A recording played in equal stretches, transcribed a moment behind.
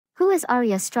is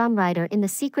Aria Stormrider in the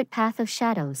Secret Path of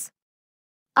Shadows?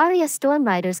 Aria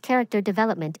Stormrider's character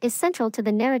development is central to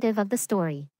the narrative of the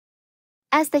story.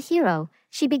 As the hero,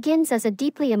 she begins as a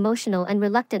deeply emotional and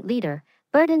reluctant leader,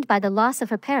 burdened by the loss of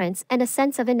her parents and a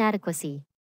sense of inadequacy.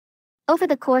 Over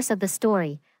the course of the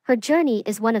story, her journey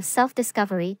is one of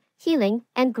self-discovery, healing,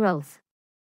 and growth.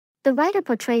 The writer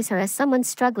portrays her as someone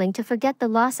struggling to forget the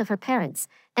loss of her parents,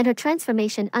 and her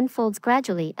transformation unfolds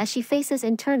gradually as she faces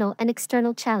internal and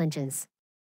external challenges.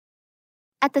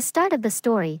 At the start of the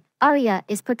story, Aria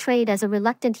is portrayed as a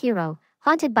reluctant hero,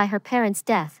 haunted by her parents'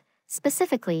 death,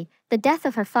 specifically, the death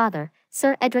of her father,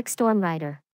 Sir Edric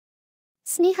Stormrider.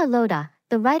 Sneha Lodha,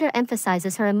 the writer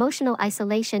emphasizes her emotional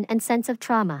isolation and sense of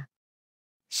trauma.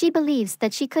 She believes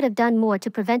that she could have done more to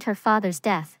prevent her father's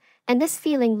death, and this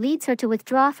feeling leads her to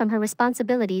withdraw from her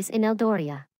responsibilities in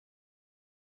Eldoria.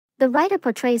 The writer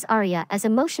portrays Aria as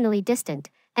emotionally distant,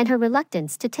 and her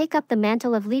reluctance to take up the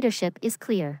mantle of leadership is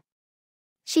clear.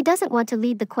 She doesn't want to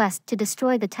lead the quest to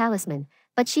destroy the talisman,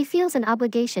 but she feels an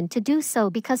obligation to do so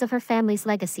because of her family's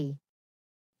legacy.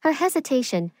 Her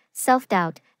hesitation,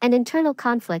 self-doubt, and internal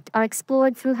conflict are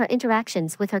explored through her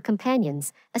interactions with her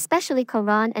companions, especially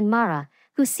Karan and Mara,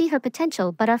 who see her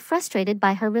potential but are frustrated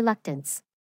by her reluctance.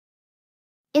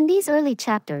 In these early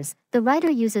chapters, the writer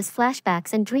uses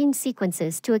flashbacks and dream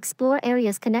sequences to explore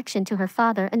Aria's connection to her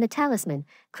father and the talisman,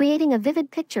 creating a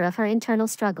vivid picture of her internal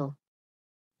struggle.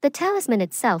 The talisman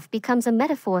itself becomes a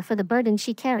metaphor for the burden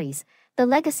she carries, the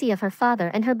legacy of her father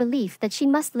and her belief that she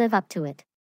must live up to it.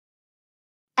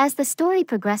 As the story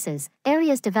progresses,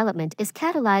 Aria's development is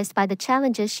catalyzed by the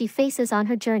challenges she faces on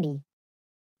her journey.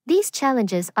 These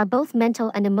challenges are both mental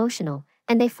and emotional,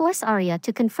 and they force Aria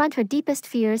to confront her deepest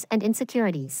fears and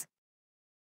insecurities.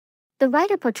 The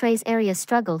writer portrays Aria's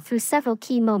struggle through several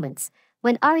key moments.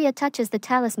 When Aria touches the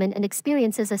talisman and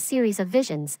experiences a series of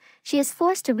visions, she is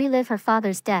forced to relive her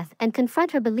father's death and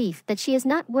confront her belief that she is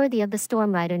not worthy of the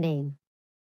Stormrider name.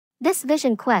 This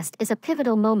vision quest is a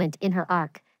pivotal moment in her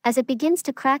arc, as it begins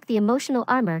to crack the emotional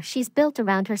armor she's built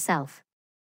around herself.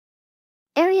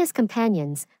 Aria's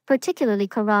companions, particularly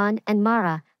Karan and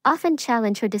Mara, often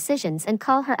challenge her decisions and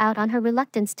call her out on her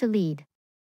reluctance to lead.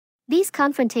 These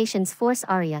confrontations force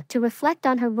Aria to reflect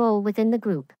on her role within the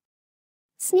group.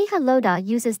 Sneha Lodha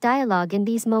uses dialogue in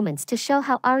these moments to show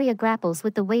how Aria grapples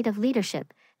with the weight of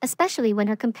leadership, especially when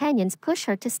her companions push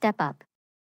her to step up.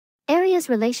 Aria's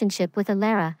relationship with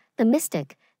Alara, the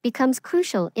mystic, becomes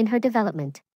crucial in her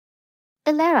development.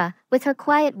 Alara, with her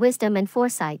quiet wisdom and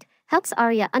foresight, helps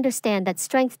Aria understand that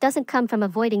strength doesn't come from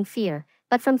avoiding fear,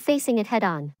 but from facing it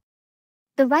head-on.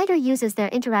 The writer uses their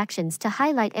interactions to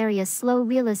highlight Aria's slow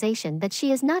realization that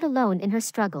she is not alone in her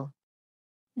struggle.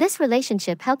 This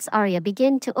relationship helps Aria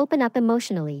begin to open up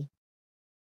emotionally.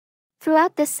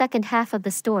 Throughout this second half of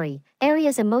the story,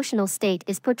 Aria's emotional state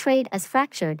is portrayed as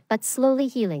fractured but slowly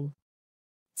healing.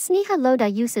 Sneha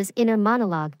Lodha uses inner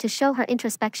monologue to show her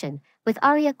introspection, with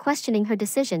Aria questioning her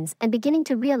decisions and beginning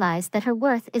to realize that her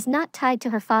worth is not tied to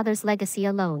her father's legacy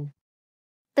alone.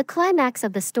 The climax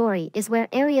of the story is where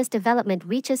Aria's development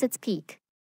reaches its peak.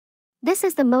 This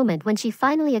is the moment when she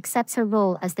finally accepts her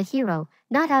role as the hero,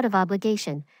 not out of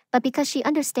obligation, but because she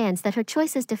understands that her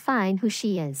choices define who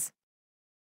she is.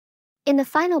 In the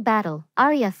final battle,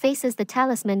 Aria faces the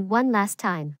talisman one last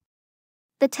time.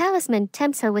 The talisman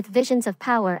tempts her with visions of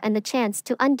power and the chance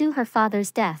to undo her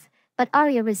father's death, but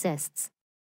Aria resists.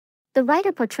 The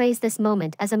writer portrays this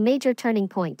moment as a major turning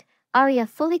point. Aria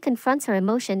fully confronts her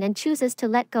emotion and chooses to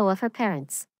let go of her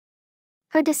parents.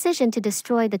 Her decision to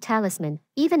destroy the talisman,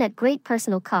 even at great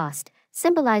personal cost,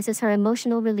 symbolizes her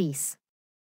emotional release.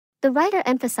 The writer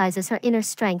emphasizes her inner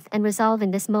strength and resolve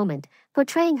in this moment,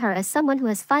 portraying her as someone who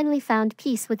has finally found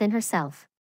peace within herself.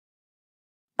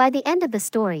 By the end of the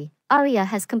story, Aria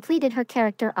has completed her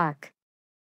character arc.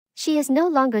 She is no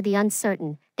longer the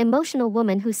uncertain, emotional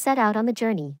woman who set out on the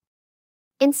journey.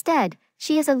 Instead,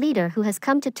 she is a leader who has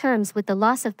come to terms with the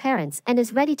loss of parents and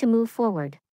is ready to move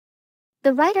forward.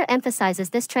 The writer emphasizes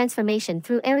this transformation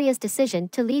through Aria's decision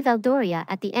to leave Eldoria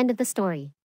at the end of the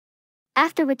story.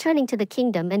 After returning to the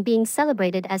kingdom and being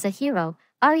celebrated as a hero,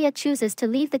 Aria chooses to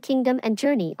leave the kingdom and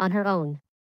journey on her own.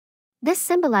 This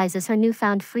symbolizes her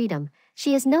newfound freedom.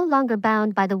 She is no longer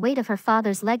bound by the weight of her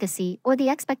father's legacy or the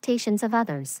expectations of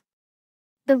others.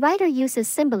 The writer uses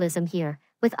symbolism here,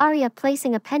 with Aria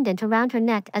placing a pendant around her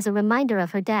neck as a reminder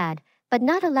of her dad, but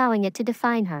not allowing it to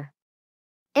define her.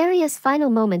 Aria's final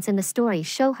moments in the story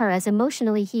show her as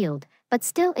emotionally healed, but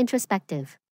still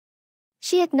introspective.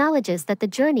 She acknowledges that the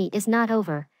journey is not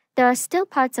over, there are still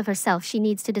parts of herself she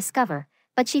needs to discover,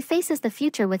 but she faces the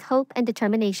future with hope and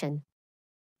determination.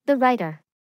 The writer.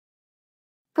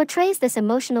 portrays this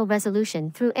emotional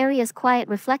resolution through Aria's quiet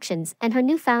reflections and her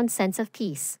newfound sense of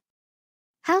peace.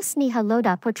 How Sneha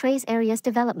Lodha portrays Aria's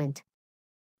development.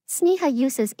 Sneha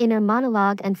uses inner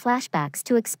monologue and flashbacks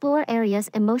to explore Aria's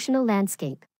emotional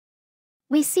landscape.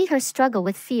 We see her struggle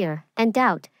with fear and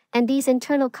doubt, and these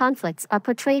internal conflicts are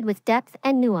portrayed with depth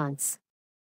and nuance.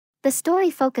 The story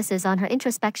focuses on her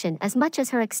introspection as much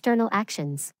as her external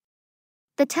actions.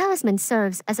 The talisman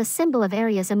serves as a symbol of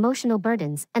Aria's emotional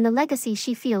burdens and the legacy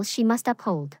she feels she must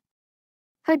uphold.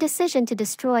 Her decision to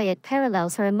destroy it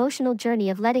parallels her emotional journey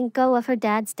of letting go of her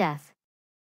dad's death.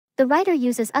 The writer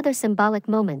uses other symbolic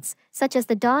moments, such as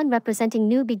the dawn representing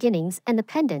new beginnings and the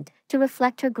pendant, to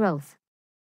reflect her growth.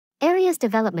 Aria's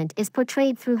development is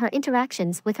portrayed through her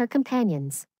interactions with her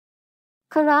companions.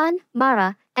 Karan,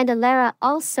 Mara, and Alara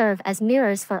all serve as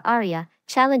mirrors for Aria,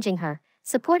 challenging her,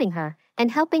 supporting her, and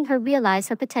helping her realize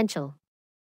her potential.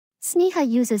 Sneha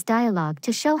uses dialogue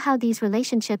to show how these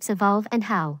relationships evolve and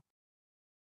how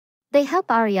they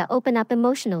help Aria open up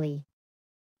emotionally.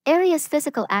 Aria's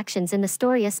physical actions in the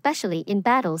story, especially in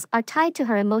battles, are tied to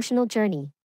her emotional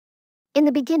journey. In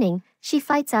the beginning, she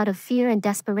fights out of fear and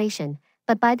desperation,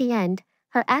 but by the end,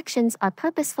 her actions are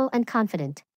purposeful and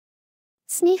confident.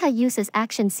 Sneha uses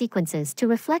action sequences to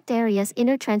reflect Aria's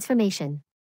inner transformation.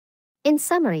 In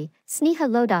summary, Sneha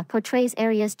Lodha portrays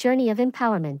Aria's journey of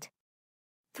empowerment.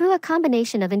 Through a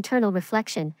combination of internal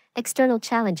reflection, external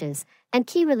challenges, and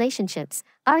key relationships,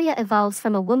 Aria evolves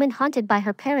from a woman haunted by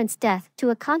her parents' death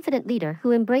to a confident leader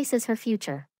who embraces her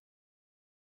future.